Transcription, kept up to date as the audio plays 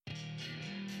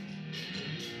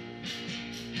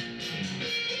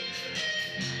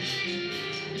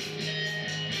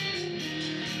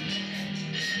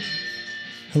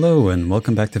Hello, and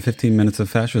welcome back to 15 Minutes of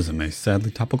Fascism, a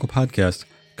sadly topical podcast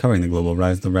covering the global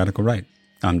rise of the radical right.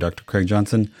 I'm Dr. Craig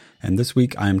Johnson, and this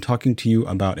week I am talking to you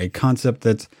about a concept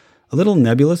that's a little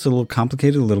nebulous, a little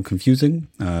complicated, a little confusing.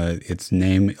 Its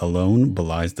name alone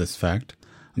belies this fact.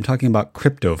 I'm talking about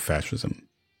crypto-fascism.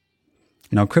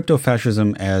 Now,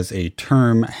 crypto-fascism as a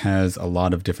term has a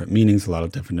lot of different meanings, a lot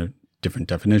of different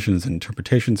definitions and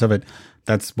interpretations of it.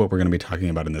 That's what we're going to be talking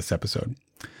about in this episode.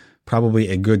 Probably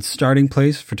a good starting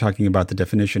place for talking about the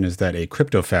definition is that a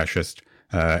crypto-fascist,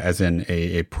 as in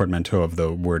a portmanteau of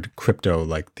the word crypto,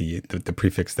 like the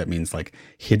prefix that means like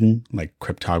hidden, like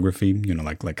cryptography,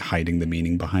 like hiding the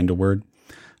meaning behind a word.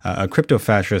 A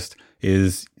crypto-fascist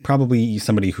is probably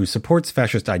somebody who supports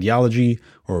fascist ideology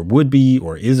or would be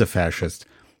or is a fascist,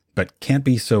 but can't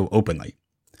be so openly.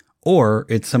 Or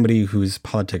it's somebody whose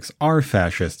politics are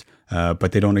fascist,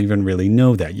 but they don't even really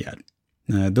know that yet.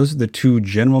 Those are the two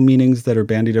general meanings that are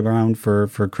bandied around for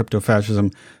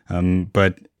crypto-fascism,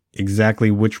 but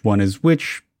exactly which one is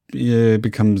which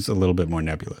becomes a little bit more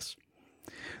nebulous.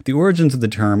 The origins of the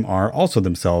term are also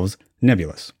themselves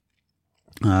nebulous.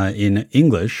 In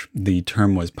English, the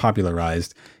term was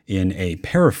popularized in a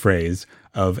paraphrase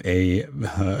of a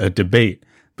debate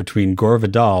between Gore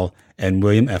Vidal and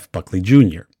William F. Buckley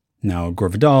Jr. Now, Gore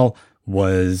Vidal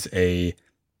was a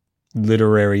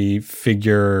literary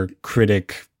figure,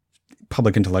 critic,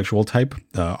 public intellectual type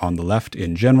on the left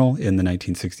in general in the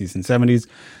 1960s and 70s.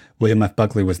 William F.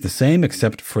 Buckley was the same,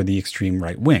 except for the extreme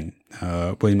right wing.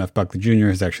 William F. Buckley Jr.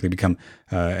 has actually become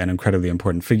an incredibly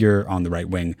important figure on the right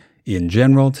wing in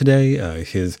general today.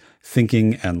 His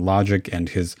thinking and logic and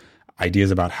his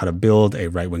ideas about how to build a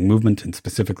right-wing movement, and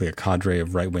specifically a cadre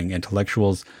of right-wing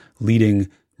intellectuals leading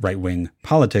right-wing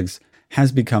politics,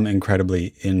 has become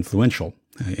incredibly influential,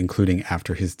 including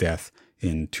after his death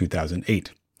in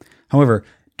 2008. However,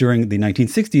 during the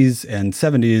 1960s and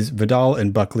 70s, Vidal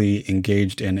and Buckley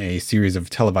engaged in a series of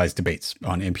televised debates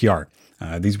on NPR.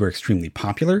 These were extremely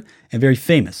popular and very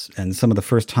famous, and some of the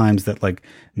first times that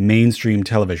mainstream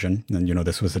television, and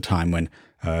this was a time when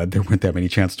there weren't that many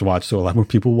chances to watch, so a lot more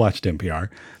people watched NPR.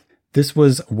 This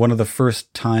was one of the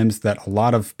first times that a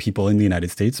lot of people in the United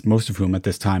States, most of whom at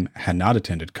this time had not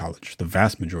attended college, the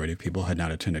vast majority of people had not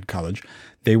attended college,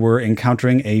 they were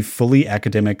encountering a fully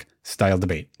academic style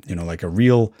debate, like a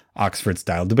real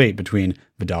Oxford-style debate between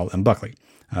Vidal and Buckley.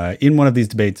 In one of these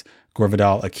debates, Gore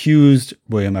Vidal accused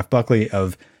William F. Buckley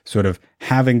of sort of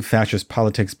having fascist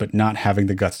politics but not having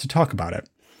the guts to talk about it.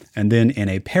 And then in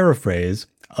a paraphrase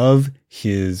of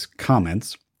his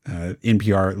comments,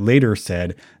 NPR later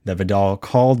said that Vidal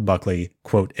called Buckley,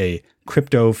 quote, a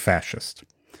crypto-fascist.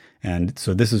 And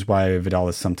so this is why Vidal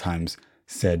is sometimes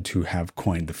said to have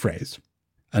coined the phrase.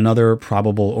 Another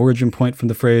probable origin point from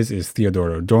the phrase is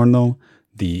Theodor Adorno,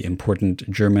 the important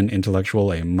German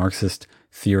intellectual, a Marxist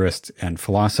theorist and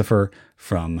philosopher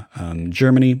from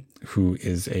Germany, who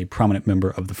is a prominent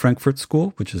member of the Frankfurt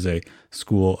School, which is a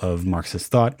school of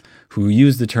Marxist thought, who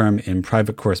used the term in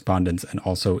private correspondence and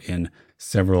also in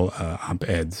several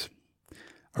op-eds.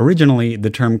 Originally,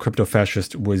 the term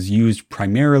crypto-fascist was used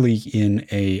primarily in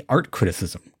a art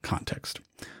criticism context.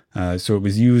 So it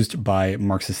was used by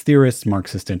Marxist theorists,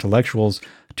 Marxist intellectuals,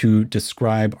 to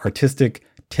describe artistic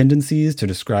tendencies, to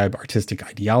describe artistic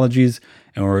ideologies,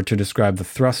 or to describe the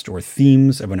thrust or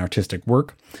themes of an artistic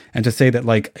work, and to say that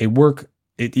a work,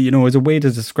 is a way to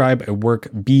describe a work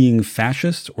being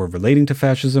fascist or relating to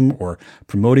fascism or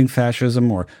promoting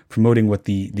fascism or promoting what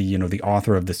the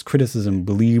author of this criticism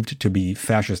believed to be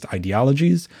fascist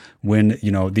ideologies, when,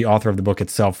 the author of the book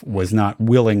itself was not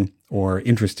willing or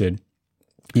interested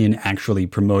in actually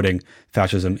promoting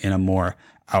fascism in a more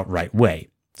outright way.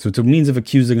 So it's a means of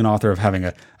accusing an author of having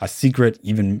a secret,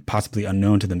 even possibly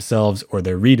unknown to themselves or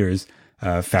their readers,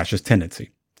 fascist tendency.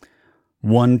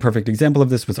 One perfect example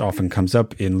of this, which often comes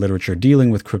up in literature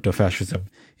dealing with crypto-fascism,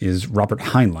 is Robert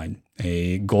Heinlein,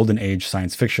 a golden age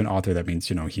science fiction author. That means,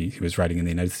 he was writing in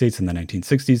the United States in the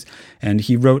 1960s, and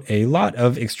he wrote a lot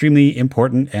of extremely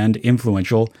important and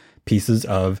influential pieces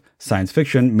of science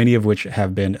fiction, many of which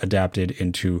have been adapted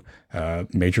into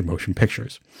major motion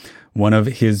pictures. One of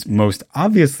his most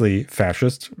obviously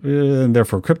fascist, and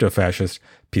therefore crypto-fascist,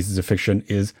 pieces of fiction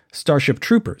is Starship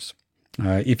Troopers.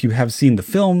 If you have seen the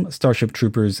film Starship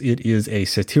Troopers, it is a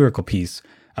satirical piece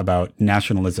about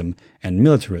nationalism and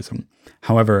militarism.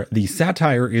 However, the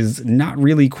satire is not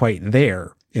really quite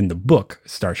there in the book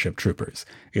Starship Troopers.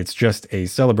 It's just a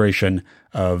celebration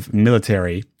of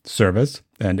military service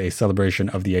and a celebration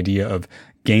of the idea of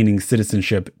gaining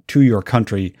citizenship to your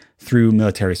country through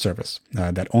military service.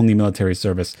 That only military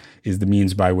service is the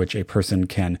means by which a person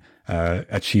can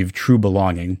achieve true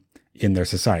belonging in their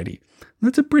society.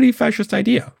 that's a pretty fascist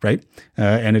idea, right?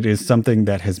 And it is something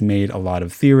that has made a lot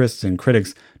of theorists and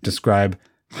critics describe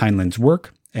Heinlein's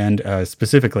work, and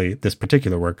specifically this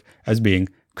particular work, as being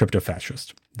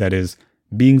crypto-fascist. That is,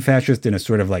 being fascist in a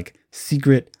sort of like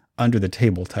secret,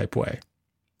 under-the-table type way.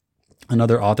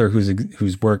 Another author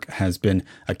whose work has been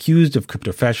accused of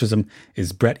crypto-fascism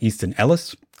is Bret Easton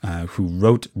Ellis, who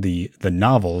wrote the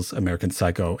novels American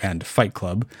Psycho and Fight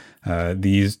Club.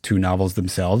 These two novels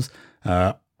themselves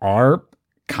are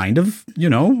kind of, a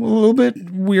little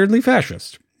bit weirdly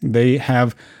fascist. They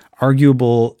have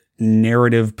arguable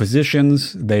narrative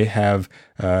positions. They have,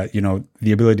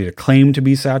 the ability to claim to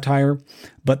be satire.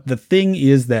 But the thing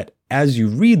is that as you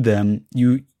read them,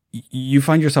 you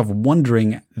find yourself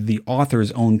wondering the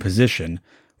author's own position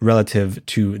relative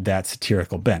to that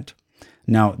satirical bent.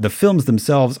 Now, the films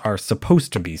themselves are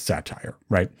supposed to be satire,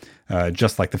 right?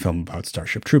 Just like the film about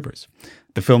Starship Troopers.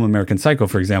 The film American Psycho,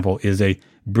 for example, is a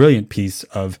brilliant piece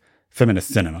of feminist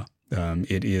cinema.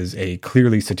 It is a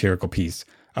clearly satirical piece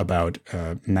about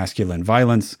masculine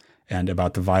violence and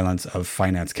about the violence of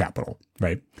finance capital,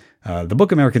 right? The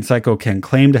book American Psycho can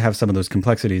claim to have some of those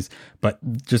complexities, but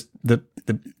just the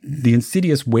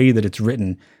insidious way that it's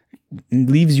written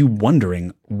leaves you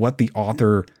wondering what the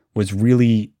author was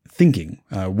really thinking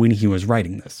when he was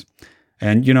writing this.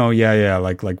 And,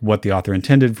 like what the author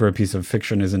intended for a piece of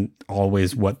fiction isn't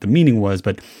always what the meaning was.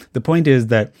 But the point is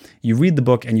that you read the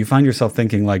book and you find yourself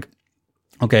thinking like,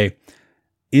 okay,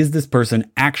 is this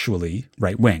person actually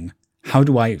right-wing? How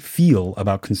do I feel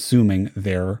about consuming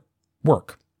their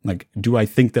work? Like, do I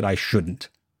think that I shouldn't?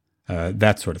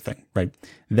 That sort of thing, right?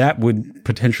 That would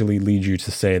potentially lead you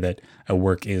to say that a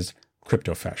work is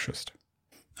crypto-fascist.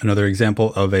 Another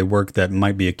example of a work that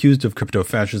might be accused of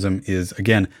crypto-fascism is,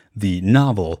 again, the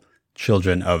novel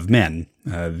Children of Men.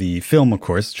 The film, of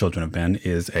course, Children of Men,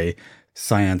 is a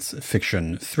science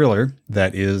fiction thriller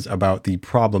that is about the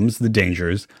problems, the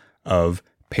dangers of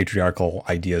patriarchal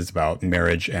ideas about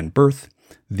marriage and birth.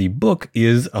 The book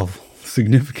is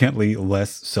significantly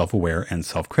less self-aware and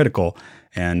self-critical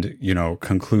and,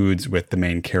 concludes with the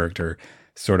main character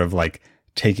sort of like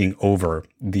taking over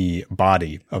the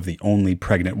body of the only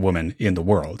pregnant woman in the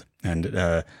world. And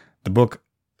the book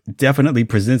definitely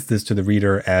presents this to the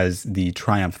reader as the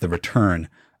triumph, the return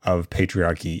of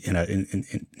patriarchy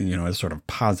in a sort of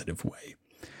positive way.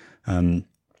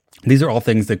 These are all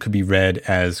things that could be read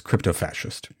as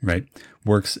crypto-fascist, right?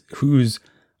 Works whose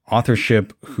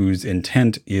authorship, whose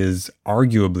intent is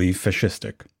arguably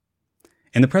fascistic.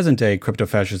 In the present day,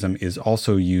 crypto-fascism is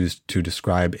also used to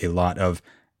describe a lot of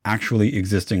actually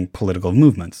existing political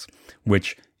movements,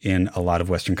 which in a lot of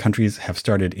Western countries have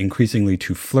started increasingly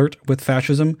to flirt with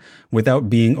fascism without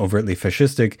being overtly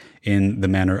fascistic in the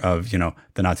manner of,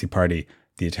 the Nazi Party,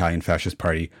 the Italian Fascist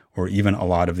Party, or even a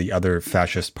lot of the other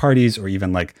fascist parties, or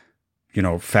even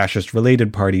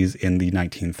fascist-related parties in the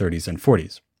 1930s and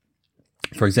 40s.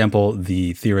 For example,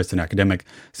 the theorist and academic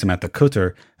Samantha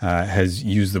Kutter has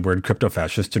used the word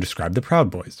crypto-fascist to describe the Proud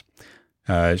Boys.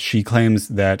 She claims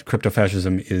that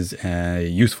crypto-fascism is a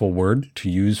useful word to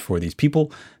use for these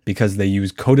people because they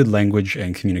use coded language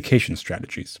and communication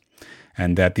strategies,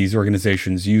 and that these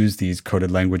organizations use these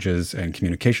coded languages and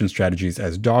communication strategies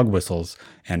as dog whistles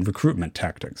and recruitment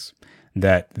tactics,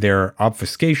 that their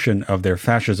obfuscation of their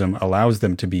fascism allows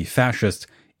them to be fascist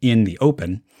in the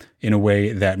open in a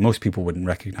way that most people wouldn't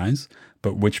recognize,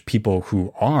 but which people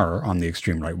who are on the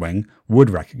extreme right wing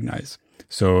would recognize.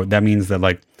 So that means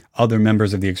that other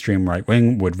members of the extreme right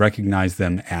wing would recognize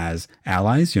them as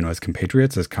allies, as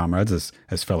compatriots, as comrades,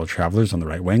 as fellow travelers on the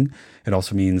right wing. It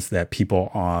also means that people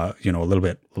are, a little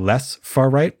bit less far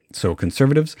right, so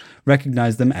conservatives,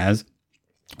 recognize them as,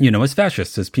 as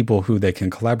fascists, as people who they can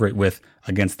collaborate with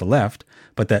against the left,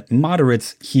 but that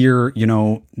moderates hear,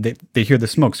 they hear the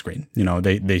smokescreen.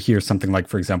 They hear something like,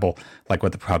 for example, like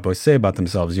what the Proud Boys say about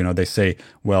themselves. They say,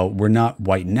 well, we're not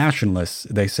white nationalists.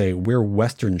 They say we're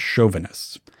Western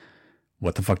chauvinists.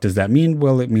 What the fuck does that mean?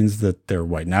 Well, it means that they're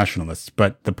white nationalists.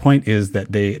 But the point is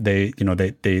that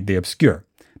they obscure,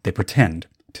 they pretend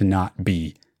to not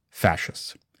be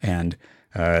fascists. And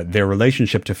their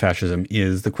relationship to fascism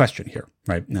is the question here,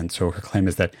 right? And so her claim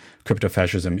is that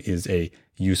crypto-fascism is a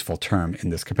useful term in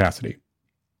this capacity.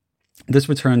 This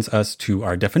returns us to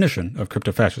our definition of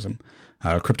crypto-fascism.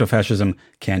 Crypto-fascism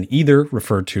can either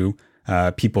refer to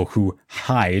people who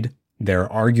hide their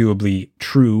arguably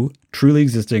truly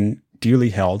existing, dearly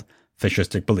held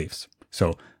fascistic beliefs.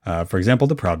 So, for example,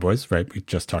 the Proud Boys, right? We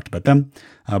just talked about them,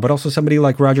 but also somebody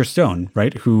like Roger Stone,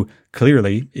 right? Who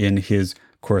clearly in his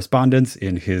correspondence,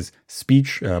 in his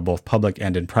speech, both public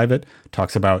and in private,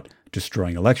 talks about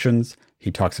destroying elections.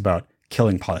 He talks about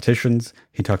killing politicians.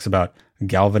 He talks about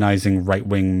galvanizing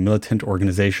right-wing militant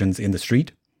organizations in the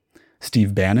street.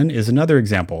 Steve Bannon is another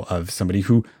example of somebody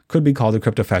who could be called a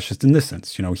crypto-fascist in this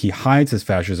sense. He hides his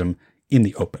fascism in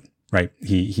the open, right?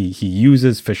 He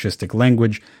uses fascistic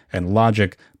language and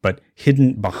logic, but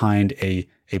hidden behind a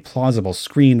plausible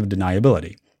screen of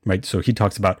deniability, right? So he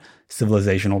talks about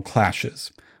civilizational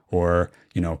clashes or,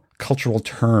 cultural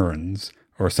turns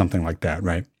or something like that,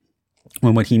 right?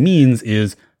 When what he means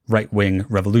is right-wing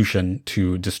revolution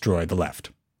to destroy the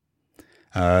left.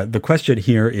 The question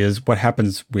here is what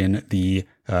happens when the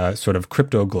sort of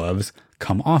crypto gloves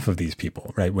come off of these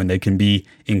people, right? When they can be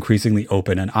increasingly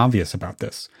open and obvious about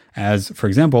this. As, for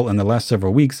example, in the last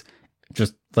several weeks,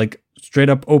 just like straight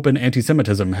up open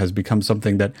anti-Semitism has become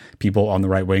something that people on the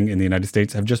right wing in the United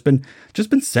States have just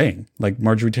been saying. Like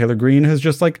Marjorie Taylor Greene has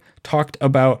just talked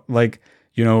about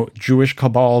Jewish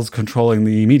cabals controlling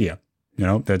the media.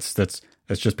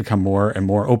 That's just become more and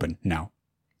more open now.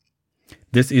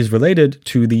 This is related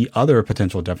to the other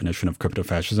potential definition of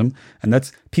crypto-fascism, and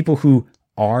that's people who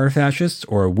are fascists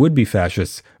or would be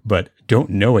fascists, but don't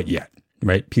know it yet,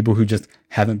 right? People who just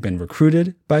haven't been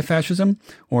recruited by fascism,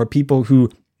 or people who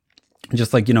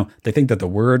just they think that the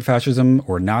word fascism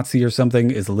or Nazi or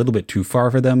something is a little bit too far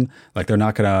for them. Like they're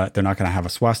not gonna have a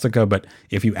swastika, but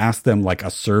if you ask them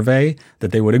a survey,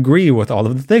 that they would agree with all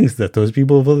of the things that those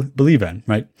people believe in,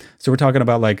 right? So we're talking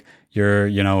about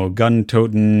your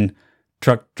gun-toting,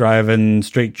 truck driving,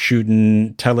 straight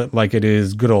shooting, tell it like it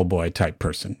is, good old boy type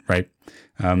person, right?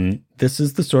 This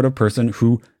is the sort of person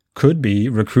who could be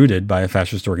recruited by a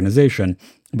fascist organization,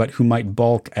 but who might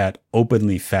balk at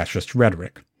openly fascist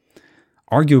rhetoric.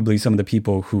 Arguably, some of the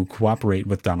people who cooperate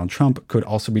with Donald Trump could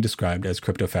also be described as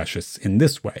crypto-fascists in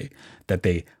this way, that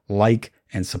they like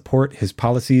and support his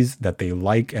policies, that they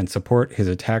like and support his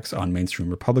attacks on mainstream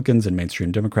Republicans and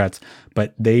mainstream Democrats,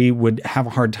 but they would have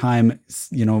a hard time,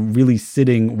 really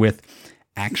sitting with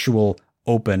actual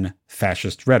open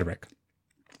fascist rhetoric.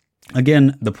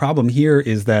 Again, the problem here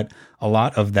is that a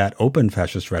lot of that open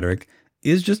fascist rhetoric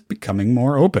is just becoming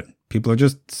more open. People are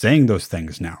just saying those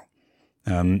things now.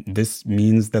 This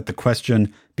means that the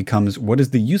question becomes, what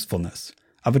is the usefulness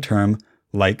of a term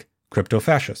like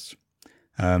crypto-fascist?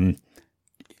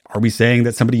 Are we saying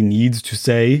that somebody needs to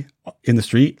say in the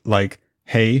street,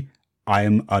 hey, I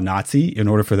am a Nazi in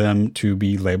order for them to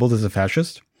be labeled as a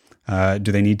fascist?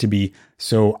 Do they need to be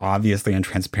so obviously and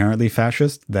transparently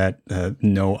fascist that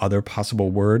no other possible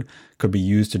word could be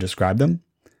used to describe them?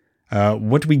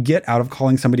 What do we get out of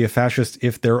calling somebody a fascist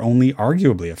if they're only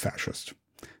arguably a fascist?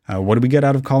 What do we get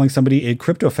out of calling somebody a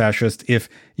crypto-fascist if,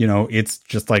 it's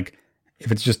just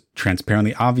if it's just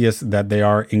transparently obvious that they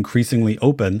are increasingly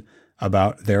open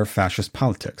about their fascist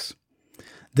politics?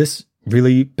 This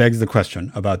really begs the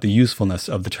question about the usefulness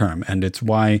of the term, and it's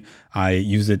why I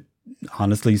use it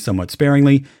honestly somewhat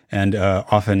sparingly and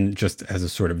often just as a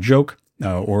sort of joke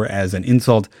or as an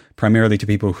insult, primarily to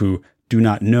people who do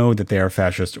not know that they are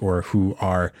fascist or who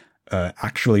are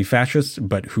actually fascists,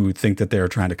 but who think that they are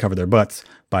trying to cover their butts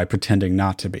by pretending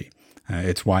not to be.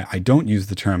 It's why I don't use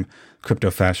the term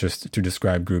crypto-fascist to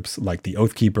describe groups like the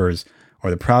Oath Keepers or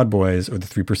the Proud Boys or the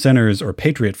Three Percenters or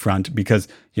Patriot Front, because,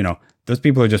 those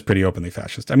people are just pretty openly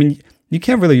fascist. I mean, you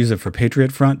can't really use it for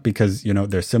Patriot Front because,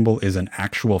 their symbol is an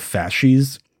actual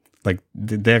fasces.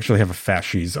 They actually have a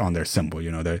fasces on their symbol.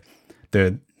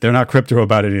 They're not crypto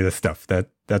about any of this stuff.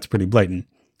 That's pretty blatant.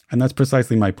 And that's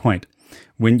precisely my point.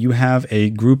 When you have a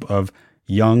group of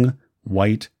young,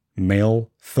 white, male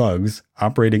thugs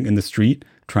operating in the street,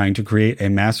 trying to create a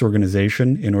mass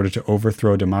organization in order to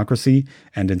overthrow democracy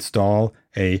and install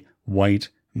a white,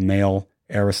 male,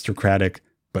 aristocratic,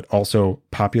 but also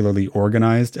popularly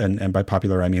organized, and by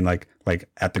popular I mean like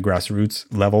at the grassroots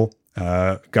level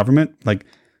government,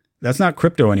 that's not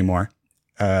crypto anymore.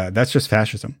 That's just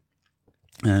fascism.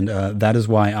 And that is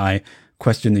why I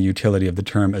question the utility of the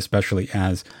term, especially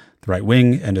as the right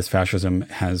wing and as fascism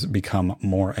has become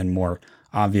more and more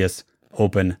obvious,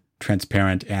 open,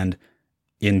 transparent, and,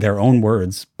 in their own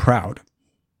words, proud.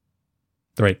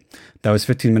 Right. That was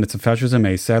 15 Minutes of Fascism,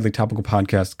 a sadly topical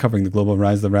podcast covering the global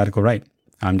rise of the radical right.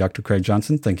 I'm Dr. Craig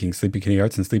Johnson, thanking Sleepy Kitty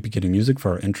Arts and Sleepy Kitty Music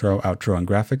for our intro, outro, and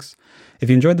graphics. If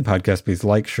you enjoyed the podcast, please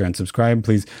like, share, and subscribe.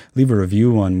 Please leave a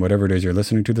review on whatever it is you're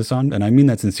listening to this on, and I mean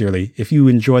that sincerely. If you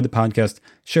enjoy the podcast,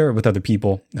 share it with other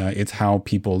people. It's how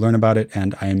people learn about it,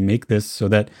 and I make this so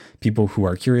that people who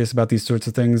are curious about these sorts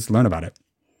of things learn about it.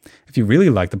 If you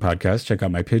really like the podcast, check out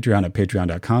my Patreon at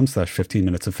patreon.com/15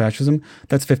 Minutes of Fascism.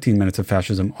 That's 15 Minutes of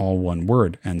Fascism, all one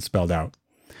word and spelled out.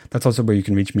 That's also where you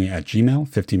can reach me at Gmail,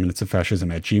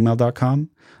 15minutesoffascism@gmail.com.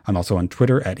 I'm also on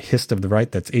Twitter at Hist of the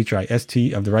Right, that's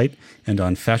HIST of the Right, and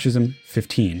on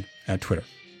Fascism15 at Twitter.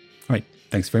 All right.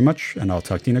 Thanks very much, and I'll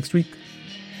talk to you next week.